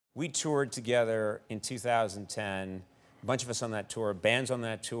We toured together in 2010. A bunch of us on that tour, bands on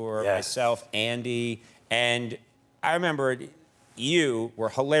that tour, myself, Andy, and I remember you were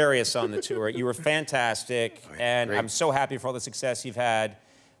hilarious on the tour. You were fantastic, and I'm so happy for all the success you've had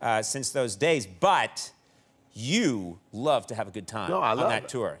since those days. But you love to have a good time on that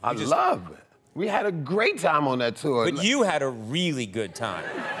tour. I love it. We had a great time on that tour. But you had a really good time.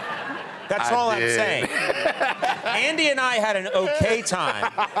 That's all I'm saying. Andy and I had an okay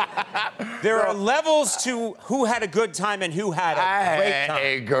time. There are levels to who had a good time and who had a great time. I had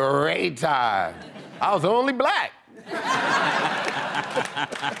a great time. I was the only black.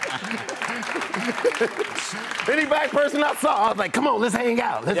 Any black person I saw, I was like, come on, let's hang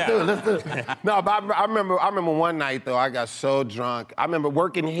out. Let's do it. No, but I remember one night, though, I got so drunk. I remember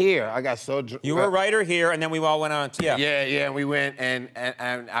working here. I got so drunk. You were a writer here, and then we all went on to, Yeah, we went, and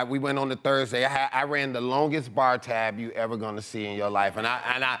we went on the Thursday. I ran the longest bar tab you ever gonna see in your life, and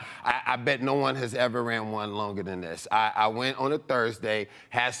I bet no one has ever ran one longer than this. I went on a Thursday,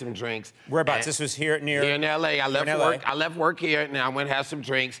 had some drinks. Whereabouts? This was here Here in L.A. I left work here, and I went and had some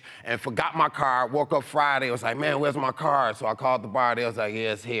drinks, and forgot my car. Woke up Friday, I was like, man, where's my car? So I called the bar, they was like,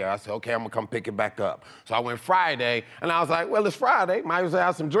 yeah, it's here. I said, okay, I'm gonna come pick it back up. So I went Friday, and I was like, well, it's Friday, might as well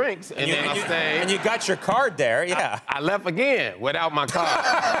have some drinks. And then I stayed. And you got your card there, I left again without my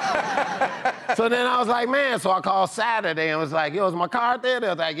car. So then I was like, man, so I called Saturday and was like, yo, is my card there? They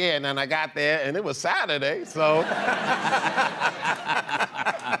was like, yeah, and then I got there, and it was Saturday, so.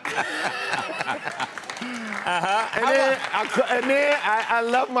 And then I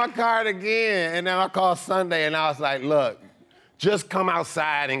left my card again, and then I called Sunday, and I was like, look, just come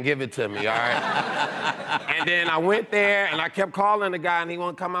outside and give it to me, all right? And then I went there, and I kept calling the guy, and he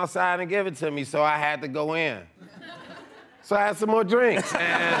wouldn't come outside and give it to me, so I had to go in. So I had some more drinks,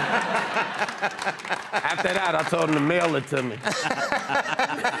 and after that, I told him to mail it to me.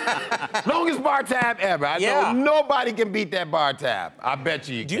 Longest bar tab ever. I know nobody can beat that bar tab. I bet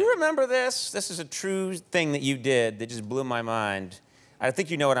you can. Do you remember this? This is a true thing that you did that just blew my mind. I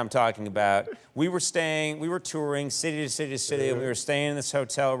think you know what I'm talking about. We were touring city to city to city, and we were staying in this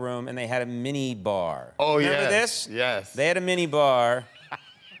hotel room, and they had a mini bar. Oh, yeah. Remember this? Yes. They had a mini bar,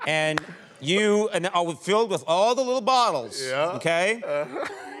 and filled with all the little bottles, okay?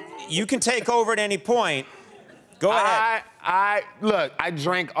 You can take over at any point. Go ahead. Look, I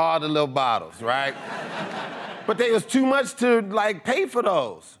drank all the little bottles, right? But there was too much to, like, pay for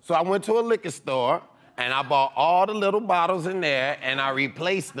those. So I went to a liquor store, and I bought all the little bottles in there, and I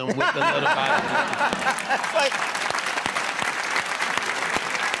replaced them with the little bottles.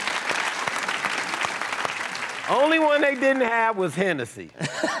 Only one they didn't have was Hennessy.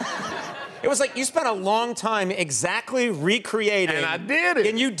 It was like you spent a long time exactly recreating. And I did it.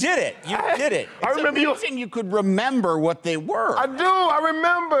 And you did it. You did it. I remember you could remember what they were. I do. I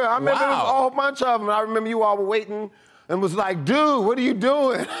remember there was a whole bunch of them. I remember you all were waiting and was like, dude, what are you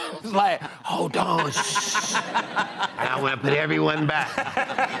doing? I was like, hold on, shh. And I want to put everyone back.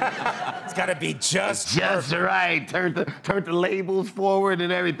 It's got to be just right. Turn the labels forward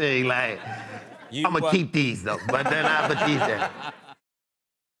and everything. Like, I'm going to keep these, though. But then I put these there.